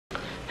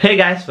Hey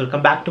guys,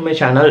 welcome back to my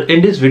channel.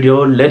 In this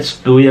video, let's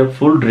do a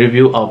full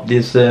review of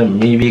this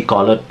MIVI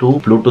Collar 2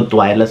 Bluetooth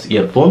wireless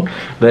earphone.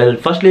 Well,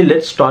 firstly,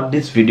 let's start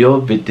this video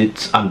with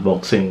its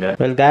unboxing.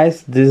 Well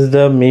guys, this is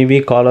the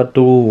MIVI Collar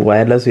 2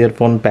 wireless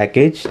earphone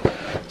package.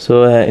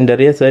 So in the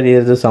rear side,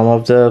 here's some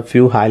of the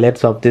few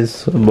highlights of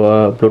this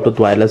Bluetooth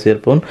wireless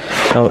earphone.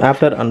 Now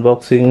after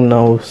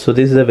unboxing so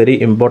this is a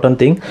very important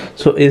thing.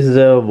 So is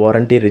the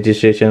warranty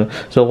registration.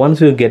 So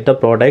once you get the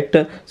product,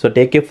 so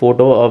take a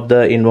photo of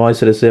the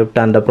invoice receipt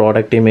and the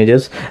product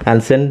images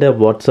and send a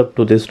WhatsApp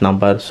to this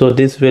number. So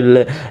this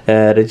will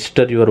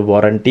register your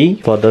warranty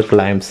for the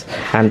claims.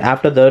 And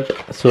after that,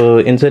 so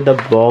inside the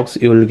box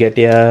you will get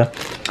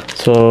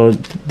so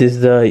this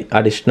is the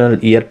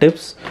additional ear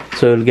tips.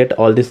 So you'll get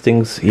all these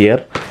things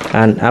here.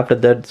 And after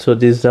that, so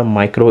this is the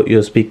micro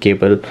USB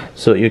cable.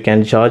 So you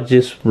can charge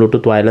this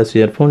Bluetooth wireless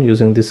earphone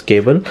using this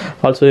cable.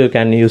 Also you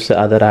can use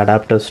other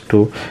adapters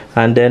too.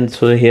 And then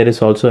so here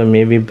is also a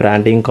MIVI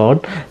branding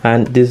card,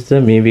 and this is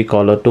the MIVI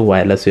Collar 2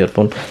 wireless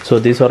earphone. So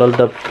these are all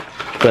the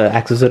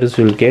accessories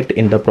you'll get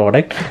in the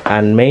product.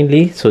 And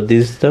mainly, so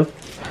this is the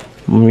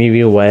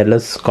MIVI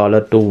wireless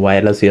Collar 2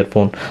 wireless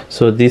earphone.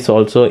 So this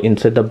also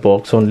inside the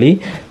box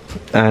only.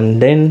 And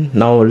then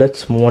now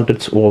let's move on to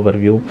its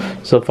overview.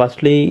 So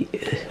firstly,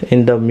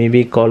 in the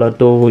MIVI Collar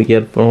 2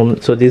 earphone,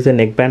 so this is a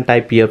neckband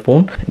type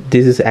earphone.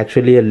 This is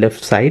actually a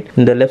left side.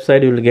 In the left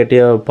side you will get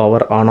a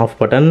power on off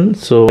button.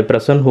 So by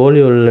press and hold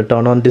you will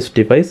turn on this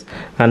device,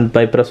 and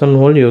by press and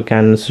hold you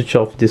can switch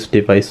off this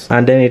device.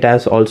 And then it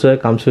has also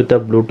comes with a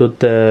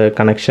Bluetooth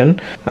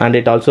connection, and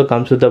it also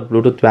comes with the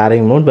Bluetooth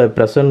pairing mode. By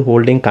press and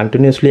holding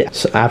continuously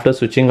after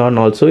switching on,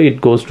 also it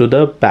goes to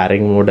the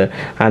pairing mode.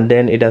 And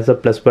then it has a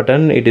plus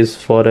button. It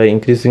is for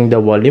increasing the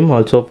volume,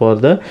 also for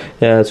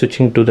the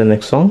switching to the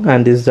next song.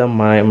 And this is the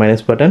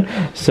minus button.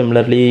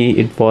 Similarly,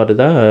 it for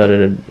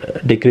the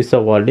decrease the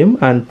volume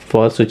and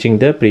for switching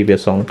the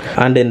previous song.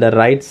 And in the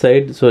right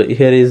side, so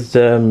here is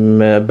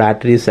the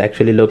battery is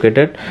actually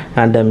located,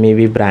 and the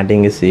MIVI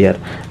branding is here.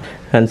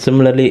 And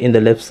similarly in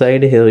the left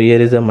side, here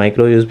is a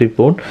micro USB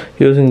port.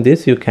 Using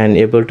this you can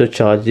able to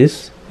charge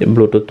this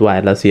Bluetooth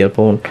wireless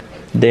earphone.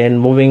 Then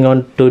moving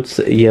on to its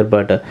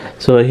earbud.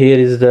 So here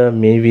is the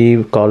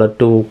MIVI Collar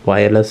 2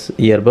 wireless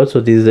earbud.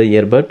 So this is the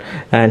earbud,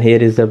 and here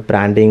is the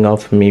branding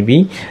of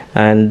MIVI,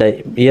 and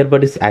the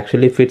earbud is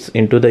actually fits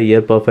into the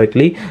ear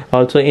perfectly.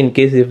 Also, in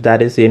case if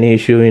there is any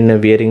issue in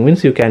wearing,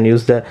 means you can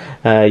use the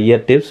ear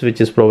tips which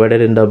is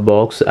provided in the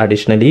box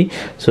additionally.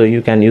 So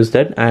you can use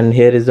that. And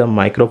here is the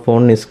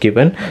microphone is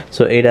given.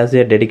 So it has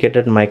a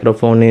dedicated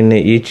microphone in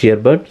each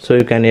earbud. So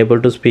you can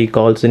able to speak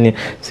calls in a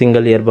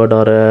single earbud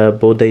or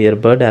both the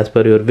earbud as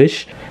per your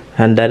wish.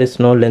 And there is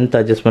no length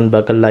adjustment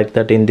buckle like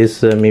that in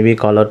this MIVI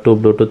Collar 2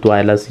 Bluetooth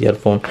wireless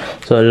earphone.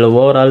 So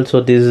overall, so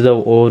this is the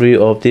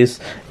overview of this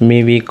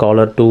MIVI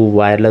Collar 2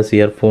 wireless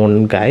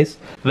earphone, guys.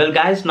 Well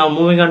guys, now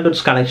moving on to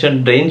its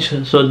connection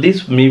range. So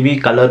this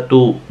MIVI Collar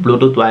 2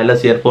 Bluetooth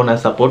wireless earphone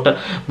has support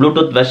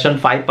Bluetooth version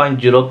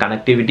 5.0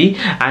 connectivity,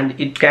 and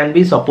it can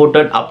be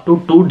supported up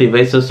to 2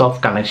 devices of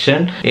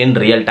connection in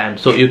real time.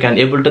 So you can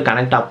able to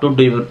connect up to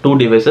 2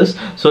 devices.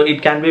 So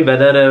it can be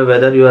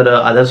whether your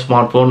other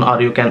smartphone,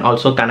 or you can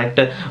also connect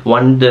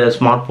one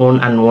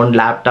smartphone and one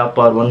laptop,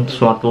 or one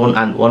smartphone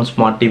and one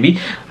smart TV,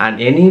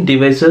 and any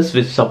devices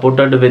which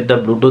supported with the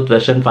Bluetooth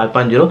version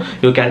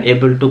 5.0 you can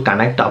able to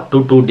connect up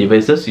to 2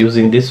 devices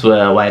using this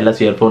wireless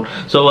earphone.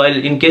 So while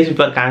in case if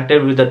you are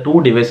connected with the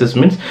 2 devices,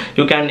 means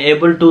you can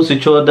able to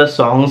switch over the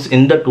songs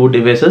in the 2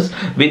 devices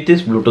with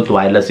this Bluetooth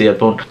wireless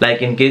earphone.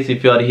 Like in case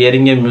if you are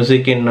hearing a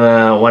music in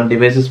one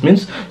devices,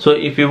 means so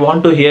if you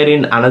want to hear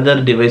in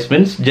another device,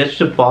 means just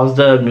to pause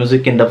the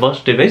music in the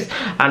first device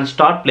and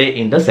start play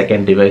in the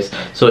second device.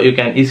 So you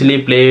can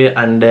easily play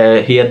and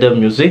hear the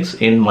musics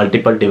in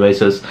multiple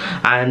devices.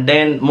 And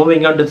then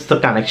moving on to the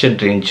connection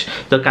range.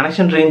 The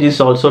connection range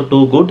is also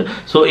too good.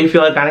 So if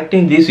you are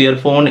connecting this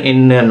earphone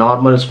in a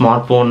normal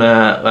smartphone,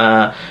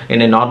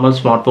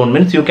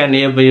 means you can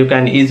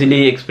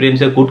easily experience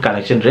a good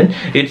connection range.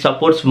 It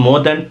supports more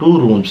than 2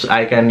 rooms.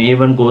 I can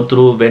even go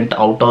through vent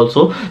out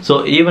also.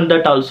 So even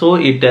that also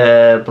it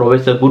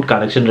provides a good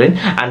connection range,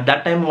 and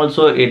that time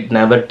also it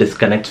never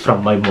disconnects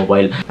from my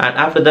mobile. And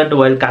after that,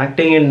 while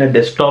connecting in a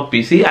desktop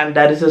PC, and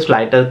there is a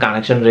slighter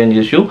connection range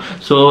issue,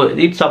 so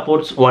it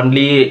supports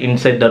only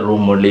inside the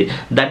room only.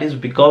 That is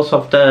because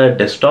of the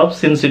desktop,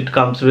 since it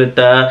comes with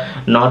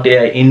not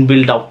a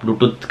inbuilt of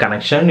Bluetooth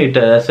connection. It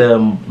has a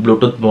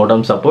Bluetooth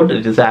modem support.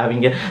 It is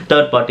having a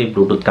third-party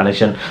Bluetooth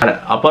connection. And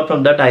apart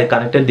from that, I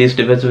connected this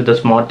device with a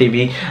smart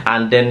TV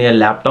and then a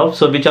laptop,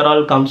 so which are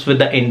all comes with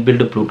the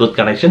inbuilt Bluetooth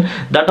connection.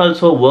 That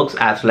also works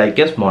as like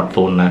a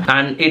smartphone,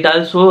 and it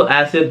also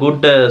has a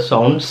good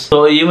sound.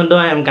 So even though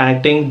I am connected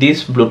connecting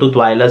this Bluetooth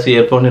wireless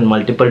earphone in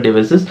multiple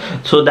devices,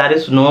 so there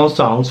is no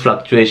songs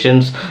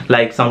fluctuations,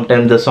 like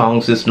sometimes the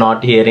songs is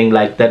not hearing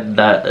like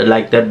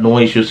that, no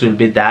issues will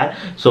be there.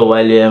 So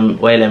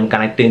while I'm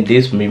connecting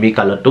this MIVI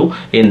Collar 2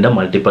 in the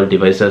multiple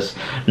devices.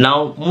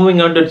 Now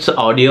moving on to its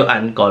audio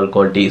and call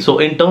quality. So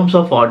in terms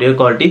of audio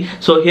quality,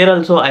 so here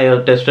also I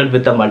have tested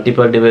with the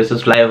multiple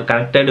devices. I have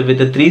connected with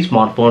the 3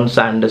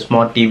 smartphones and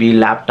smart TV,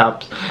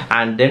 laptops,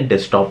 and then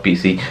desktop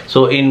PC.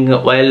 So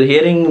while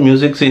hearing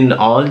music in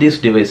all these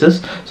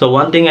devices, so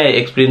one thing I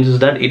experienced is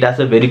that it has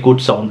a very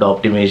good sound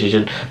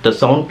optimization. The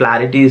sound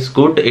clarity is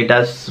good. It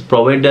has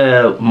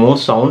provided more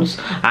sounds,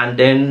 and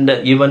then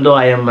even though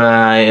I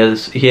am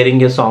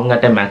hearing a song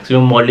at a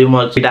maximum volume,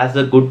 also it has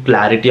a good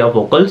clarity of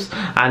vocals.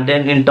 And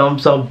then in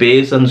terms of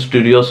bass and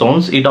stereo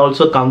sounds, it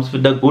also comes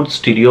with a good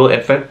stereo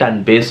effect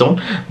and bass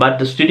sound, but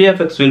the stereo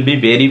effects will be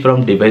vary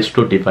from device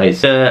to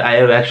device. I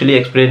have actually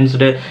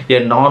experienced a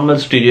normal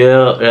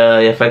stereo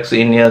effects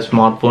in your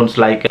smartphones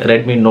like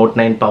Redmi Note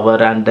 9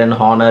 Power and then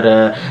Honor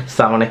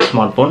 7X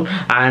smartphone,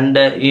 and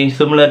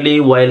similarly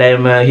while I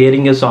am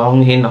hearing a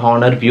song in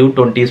Honor View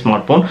 20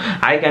 smartphone,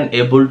 I can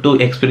able to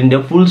experience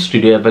the full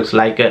stereo effects,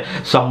 like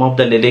some of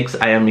the lyrics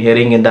I am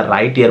hearing in the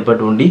right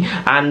earbud only,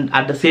 and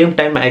at the same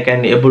time I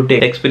can able to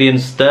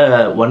experience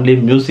the only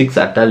musics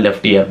at the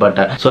left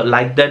earbud. So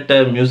like that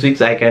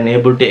musics I can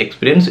able to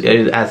experience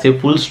as a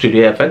full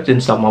stereo effect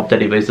in some of the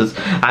devices,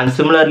 and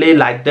similarly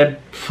like that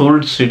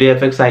full stereo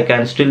effects I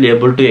can still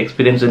able to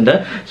experience in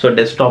the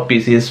desktop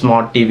PCs,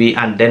 smart TV,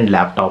 and then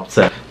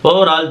laptops.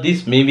 Overall,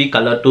 this MIVI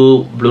Collar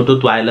 2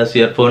 Bluetooth wireless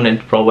earphone, it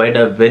provide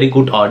a very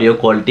good audio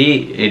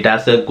quality. It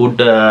has a good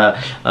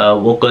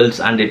vocals,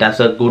 and it has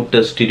a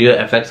good stereo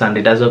effects, and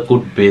it has a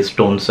good bass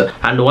tones.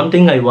 And one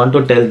thing I want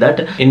to tell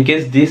that in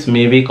case this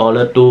MIVI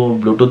Collar 2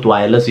 Bluetooth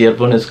wireless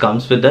earphone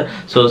comes with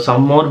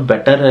some more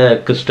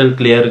better crystal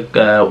clear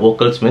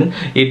vocals, mean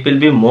it will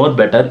be more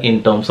better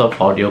in terms of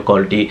audio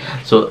quality.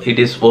 So it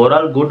is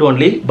overall good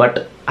only,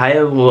 but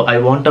I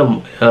want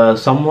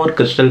some more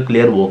crystal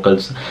clear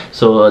vocals,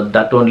 so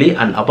that only.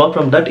 And apart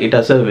from that, it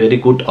has a very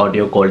good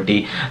audio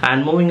quality.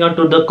 And moving on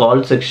to the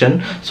call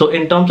section, so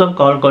in terms of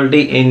call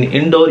quality, in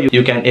indoor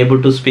you can able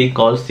to speak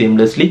calls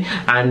seamlessly,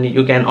 and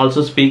you can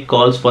also speak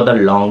calls for the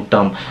long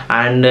term.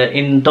 And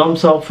in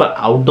terms of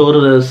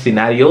outdoor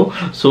scenario,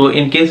 so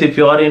in case if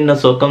you are in a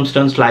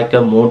circumstance like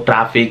more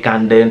traffic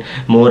and then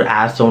more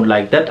air sound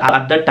like that,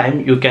 at that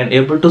time you can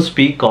able to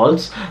speak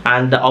calls,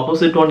 and the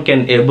opposite one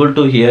can able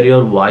to hear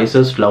your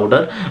voices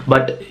louder,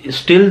 but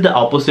still the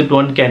opposite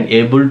one can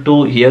able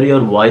to hear your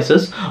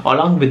voices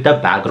along with the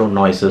background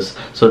noises.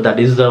 So that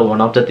is the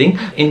one of the thing.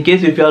 In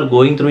case if you are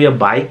going through a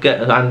bike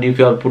and if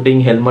you are putting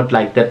helmet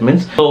like that,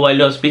 means so while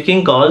you are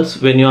speaking calls,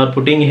 when you are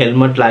putting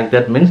helmet like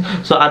that, means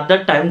so at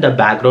that time the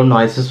background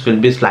noises will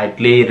be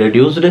slightly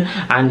reduced,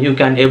 and you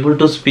can able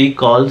to speak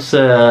calls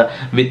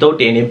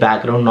without any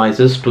background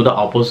noises to the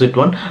opposite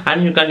one,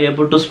 and you can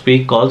able to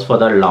speak calls for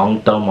the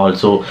long term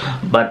also.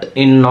 But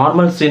in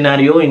normal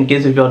scenario, in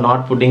case if you are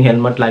not putting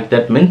helmet like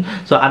that, means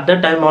so at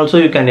that time also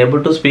you can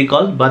able to speak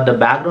calls, but the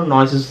background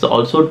noises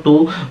also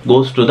too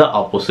goes to the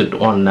opposite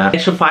one.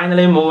 Next,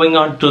 finally moving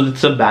on to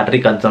its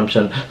battery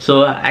consumption.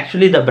 So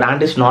actually the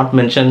brand is not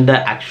mentioned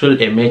the actual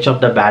image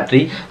of the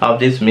battery of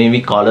this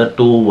MIVI Collar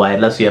 2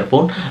 wireless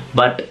earphone,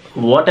 but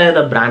what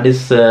the brand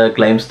is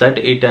claims that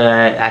it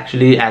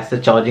actually has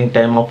a charging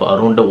time of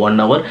around 1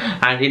 hour,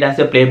 and it has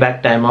a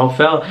playback time of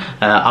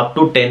up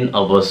to 10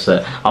 hours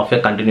of a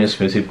continuous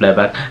music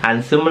playback.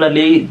 And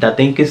similarly the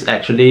thing is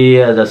actually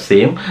the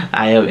same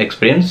I have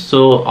experienced.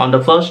 So on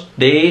the first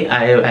day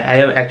I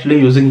have actually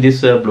using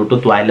this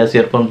Bluetooth wireless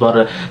earphone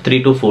for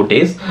 3 to 4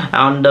 days,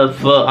 and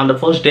on the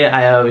first day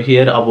I have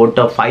hear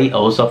about 5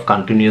 hours of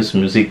continuous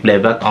music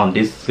playback on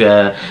this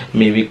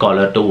MIVI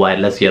Collar 2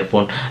 wireless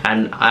earphone,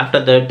 and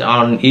after that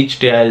on each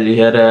day I'll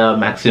hear a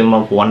maximum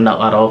of 1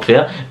 hour of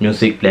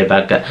music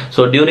playback.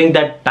 So during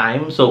that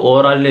time, so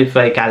overall if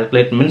I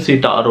calculate, means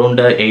it around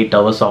 8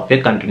 hours of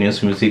a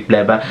continuous music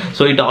playback.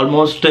 So it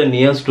almost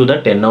nears to the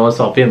 10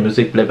 hours of a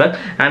music playback,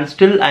 and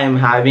still I am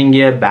having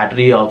a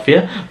battery of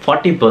a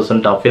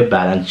 40% of a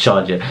balance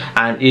charge,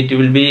 and it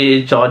will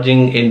be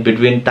charging in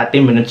between 30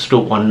 minutes to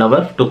 1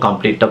 hour to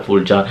complete the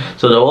full charge.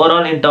 So the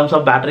overall in terms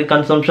of battery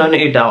consumption,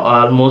 it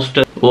almost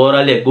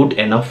overall a good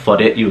enough for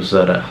a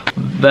user.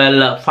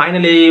 Well,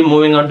 finally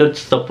moving on to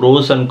the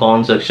pros and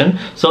cons section.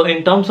 So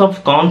in terms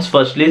of cons,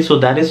 firstly, so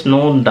there is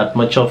no that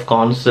much of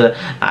cons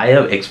I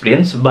have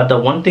experienced, but the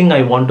one thing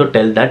I want to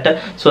tell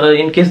that so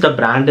in case the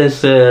brand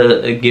is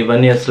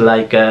given as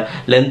like a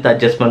length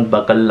adjustment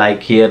buckle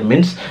like here,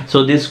 means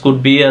so this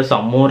could be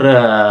some more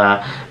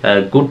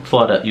good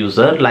for a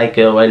user, like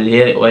while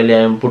I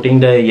am putting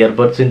the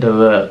earbuds in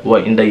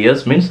the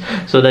ears, means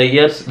so the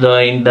ears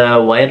in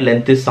the wire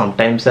length is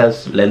sometimes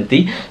as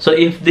lengthy. So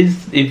if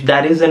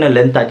there is a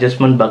length length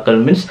adjustment buckle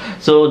means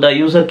so the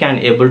user can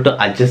able to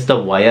adjust the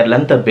wire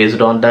length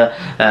based on the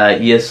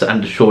ears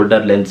and shoulder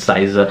length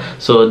size.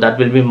 So that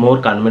will be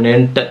more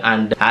convenient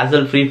and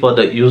hassle free for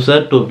the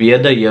user to wear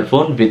the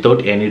earphone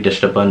without any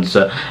disturbance.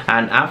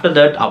 And after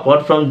that,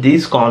 apart from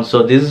these cons,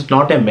 so this is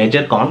not a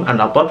major con,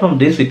 and apart from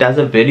this it has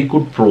a very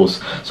good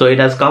pros. So it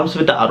has comes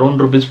with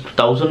around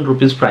 1000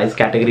 rupees price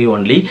category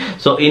only.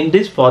 So in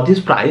this, for this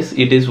price,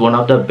 it is one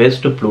of the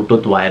best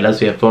Bluetooth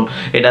wireless earphone.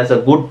 It has a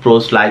good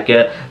pros like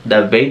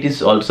the weight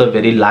is also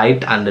very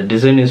light and the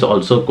design is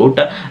also good,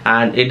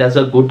 and it has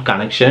a good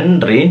connection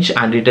range,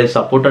 and it is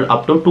supported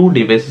up to 2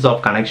 devices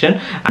of connection,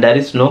 and there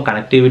is no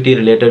connectivity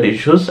related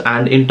issues.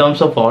 And in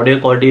terms of audio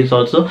quality is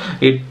also,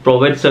 it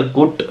provides a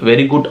good,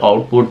 very good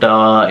output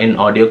in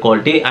audio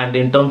quality. And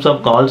in terms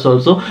of calls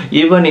also,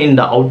 even in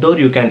the outdoor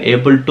you can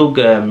able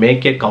to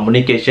make a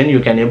communication, you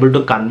can able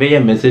to convey a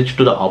message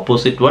to the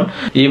opposite one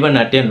even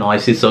at a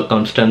noisy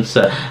circumstance.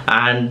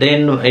 And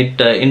then it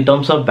in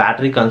terms of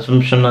battery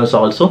consumption is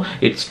also,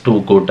 it's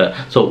too good.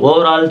 So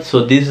overall,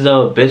 so this is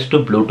the best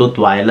Bluetooth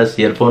wireless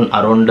earphone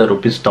around the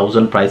rupees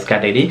 1000 price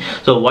category.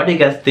 So what do you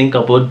guys think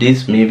about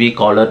this MIVI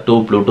Collar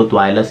 2 Bluetooth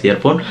wireless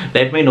earphone?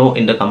 Let me know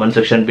in the comment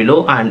section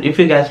below. And if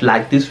you guys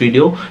like this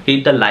video,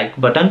 hit the like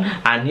button,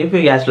 and if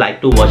you guys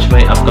like to watch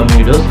my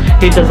upcoming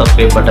videos, hit the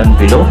subscribe button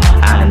below.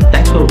 And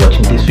thanks for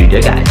watching this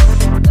video,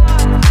 guys.